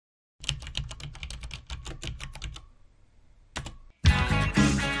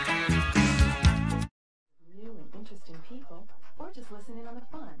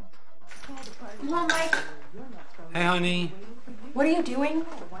Come on, Mike. Hey, honey. What are you doing?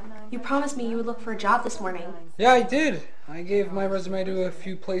 You promised me you would look for a job this morning. Yeah, I did. I gave my resume to a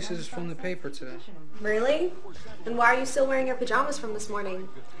few places from the paper today. Really? Then why are you still wearing your pajamas from this morning?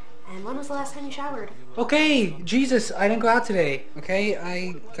 And when was the last time you showered? Okay, Jesus, I didn't go out today, okay?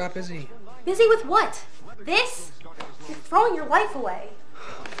 I got busy. Busy with what? This? You're throwing your life away.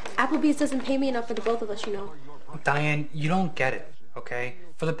 Applebee's doesn't pay me enough for the both of us, you know. Diane, you don't get it, okay?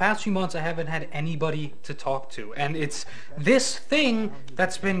 For the past few months, I haven't had anybody to talk to, and it's this thing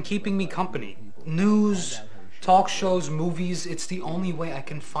that's been keeping me company. News, talk shows, movies, it's the only way I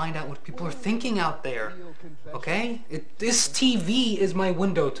can find out what people are thinking out there, okay? This TV is my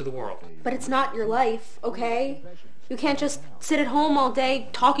window to the world. But it's not your life, okay? You can't just sit at home all day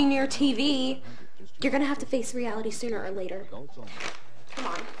talking to your TV. You're gonna have to face reality sooner or later. Come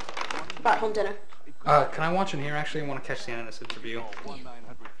on. I brought home dinner. Can I watch in here? Actually, I want to catch the end of this interview.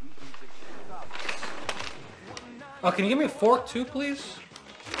 Can you give me a fork too, please?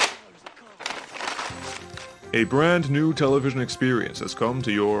 A brand new television experience has come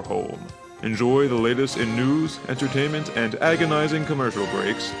to your home. Enjoy the latest in news, entertainment, and agonizing commercial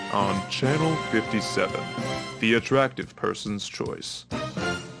breaks on Channel 57, the attractive person's choice.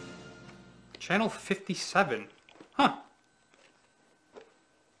 Channel 57? Huh.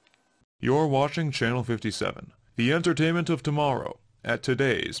 You're watching Channel 57, the entertainment of tomorrow, at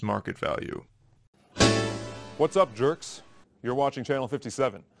today's market value. What's up, jerks? You're watching Channel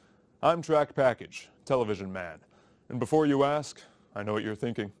 57. I'm Track Package, television man. And before you ask, I know what you're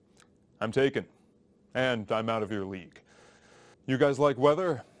thinking. I'm taken. And I'm out of your league. You guys like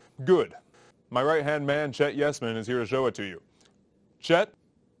weather? Good. My right-hand man, Chet Yesman, is here to show it to you. Chet?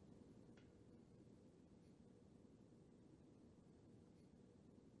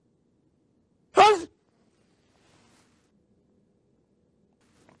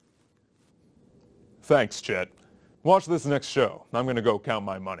 Thanks, Chet. Watch this next show. I'm gonna go count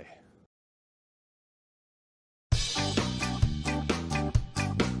my money.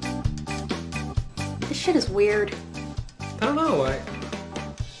 This shit is weird. I don't know, I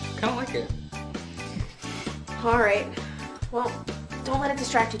kind of like it. Alright. Well, don't let it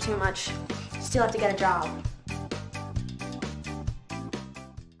distract you too much. You still have to get a job.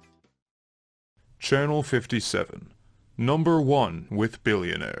 Channel 57. #1 with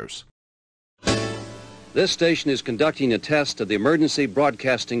billionaires. This station is conducting a test of the emergency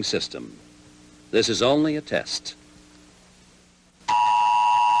broadcasting system. This is only a test.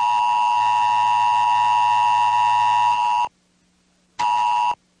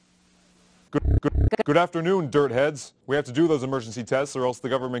 Good afternoon, dirt heads. We have to do those emergency tests or else the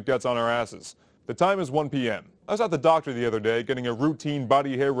government gets on our asses. The time is 1 p.m. I was at the doctor the other day getting a routine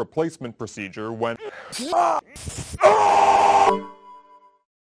body hair replacement procedure when...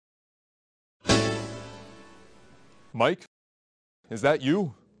 Mike? Is that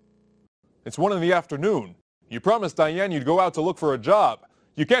you? It's 1 in the afternoon. You promised Diane you'd go out to look for a job.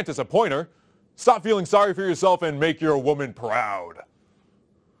 You can't disappoint her. Stop feeling sorry for yourself and make your woman proud.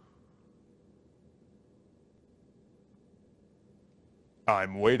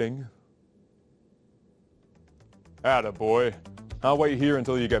 I'm waiting. Attaboy. I'll wait here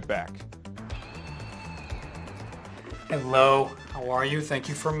until you get back. Hello, how are you? Thank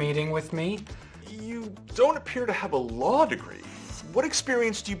you for meeting with me. You don't appear to have a law degree. What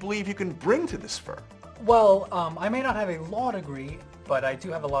experience do you believe you can bring to this firm? Well, I may not have a law degree, but I do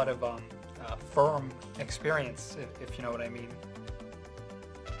have a lot of firm experience, if you know what I mean.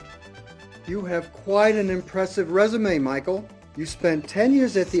 You have quite an impressive resume, Michael. You spent 10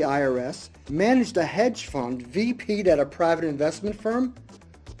 years at the IRS, managed a hedge fund, VP'd at a private investment firm.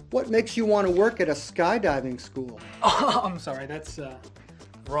 What makes you want to work at a skydiving school? Oh, I'm sorry, that's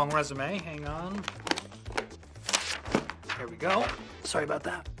wrong resume. Hang on. Here we go. Sorry about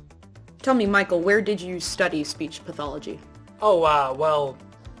that. Tell me, Michael, where did you study speech pathology? Oh, well,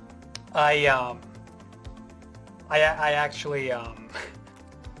 I actually,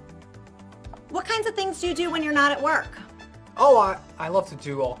 What kinds of things do you do when you're not at work? Oh, I love to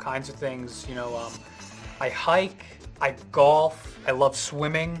do all kinds of things, you know, I hike, I golf, I love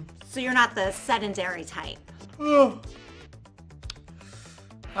swimming. So you're not the sedentary type?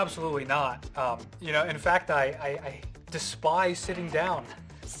 Absolutely not. You know, in fact, I despise sitting down.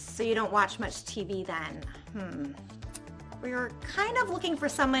 So you don't watch much TV then? We're kind of looking for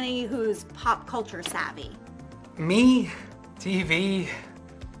somebody who's pop culture savvy. Me? TV?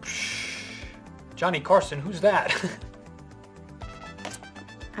 Johnny Carson, who's that?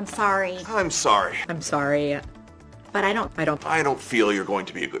 I'm sorry. I'm sorry. I'm sorry. But I don't I don't feel you're going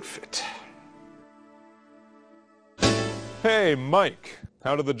to be a good fit. Hey, Mike.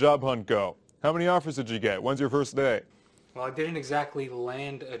 How did the job hunt go? How many offers did you get? When's your first day? Well, I didn't exactly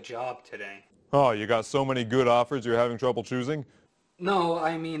land a job today. Oh, you got so many good offers you're having trouble choosing? No,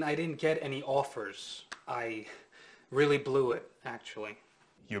 I mean, I didn't get any offers. I really blew it, actually.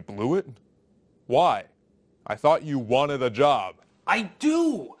 You blew it? Why? I thought you wanted a job. I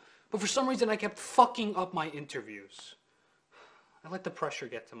do! But for some reason, I kept fucking up my interviews. I let the pressure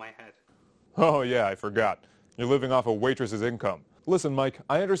get to my head. Oh, yeah, I forgot. You're living off a waitress's income. Listen, Mike,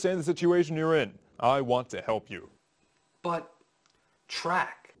 I understand the situation you're in. I want to help you. But,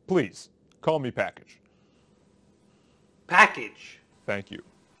 Track. Please, call me Package. Package. Thank you.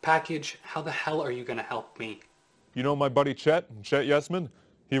 Package, how the hell are you gonna help me? You know my buddy Chet Yesman?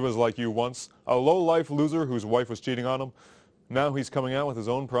 He was like you once, a low-life loser whose wife was cheating on him. Now he's coming out with his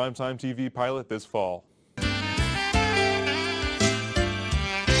own primetime TV pilot this fall.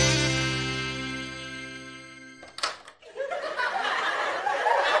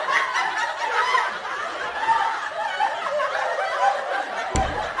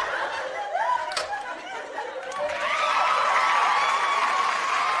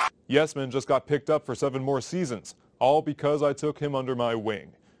 Yesman just got picked up for 7 more seasons, all because I took him under my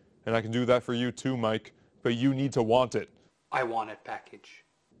wing. And I can do that for you too, Mike, but you need to want it. I want it, Package.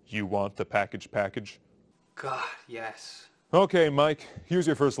 You want the package? God, yes. Okay, Mike, here's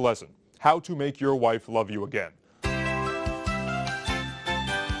your first lesson. How to make your wife love you again.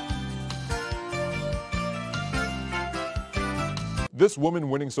 This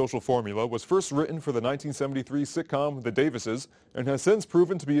woman-winning social formula was first written for the 1973 sitcom The Davises and has since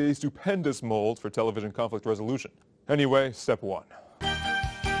proven to be a stupendous mold for television conflict resolution. Anyway, step 1.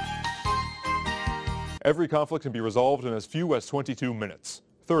 Every conflict can be resolved in as few as 22 minutes,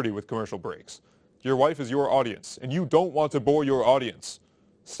 30 with commercial breaks. Your wife is your audience, and you don't want to bore your audience.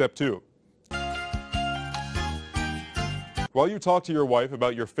 Step 2. While you talk to your wife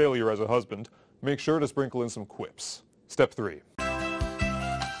about your failure as a husband, make sure to sprinkle in some quips. Step 3.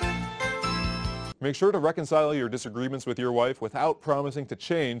 Make sure to reconcile your disagreements with your wife without promising to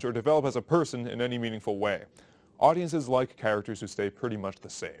change or develop as a person in any meaningful way. Audiences like characters who stay pretty much the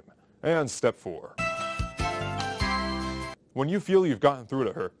same. And step 4. When you feel you've gotten through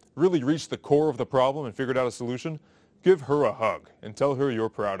to her, really reached the core of the problem and figured out a solution, give her a hug and tell her you're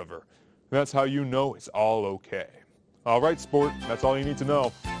proud of her. That's how you know it's all okay. All right, sport, that's all you need to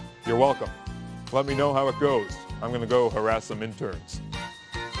know. You're welcome. Let me know how it goes. I'm going to go harass some interns.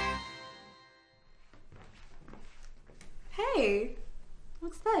 Hey,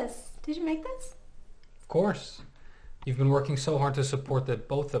 what's this? Did you make this? Of course. You've been working so hard to support the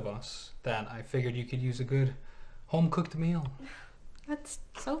both of us that I figured you could use a good home-cooked meal. That's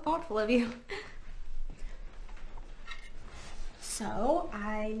so thoughtful of you. So,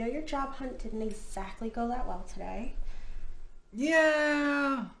 I know your job hunt didn't exactly go that well today.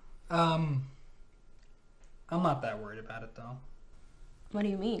 Yeah. I'm not that worried about it, though. What do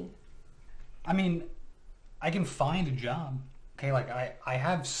you mean? I mean, I can find a job. Okay, like, I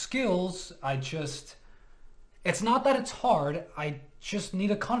have skills, it's not that it's hard, I just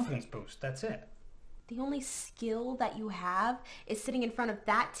need a confidence boost, that's it. The only skill that you have is sitting in front of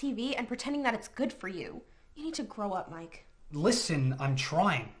that TV and pretending that it's good for you. You need to grow up, Mike. Listen, I'm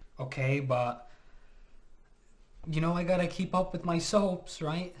trying, okay, but you know I gotta keep up with my soaps,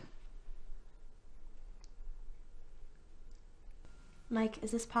 right? Mike,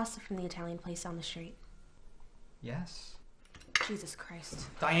 is this pasta from the Italian place down the street? Yes. Jesus Christ.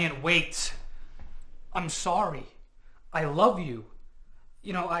 Diane, wait. I'm sorry. I love you.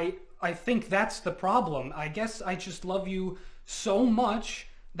 You know, I think that's the problem. I guess I just love you so much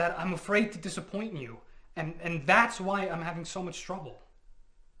that I'm afraid to disappoint you. And that's why I'm having so much trouble.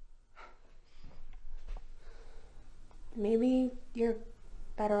 Maybe you're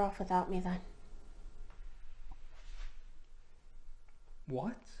better off without me then.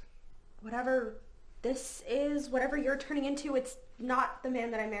 What? Whatever this is, whatever you're turning into, it's not the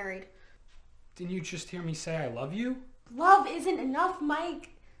man that I married. Didn't you just hear me say I love you? Love isn't enough, Mike.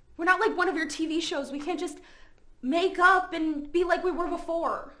 We're not like one of your TV shows. We can't just make up and be like we were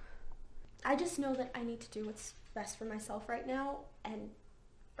before. I just know that I need to do what's best for myself right now, and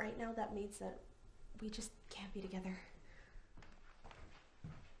right now that means that we just can't be together.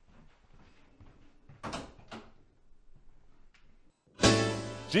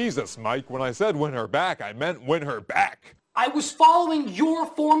 Jesus, Mike, when I said win her back, I meant win her back. I was following your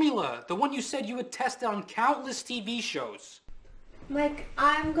formula, the one you said you had tested on countless TV shows. Mike,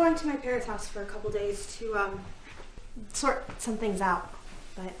 I'm going to my parents' house for a couple days to, sort some things out,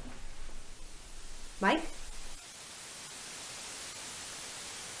 but... Mike?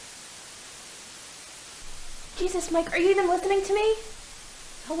 Jesus, Mike, are you even listening to me?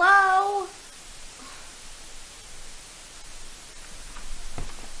 Hello?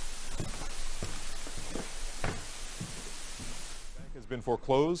 Has been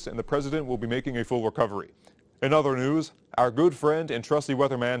foreclosed, and the president will be making a full recovery. In other news, our good friend and trusty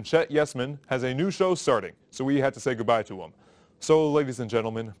weatherman Chet Yesman has a new show starting, so we had to say goodbye to him. So, ladies and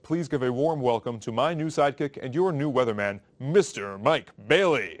gentlemen, please give a warm welcome to my new sidekick and your new weatherman, Mr. Mike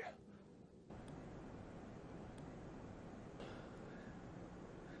Bailey.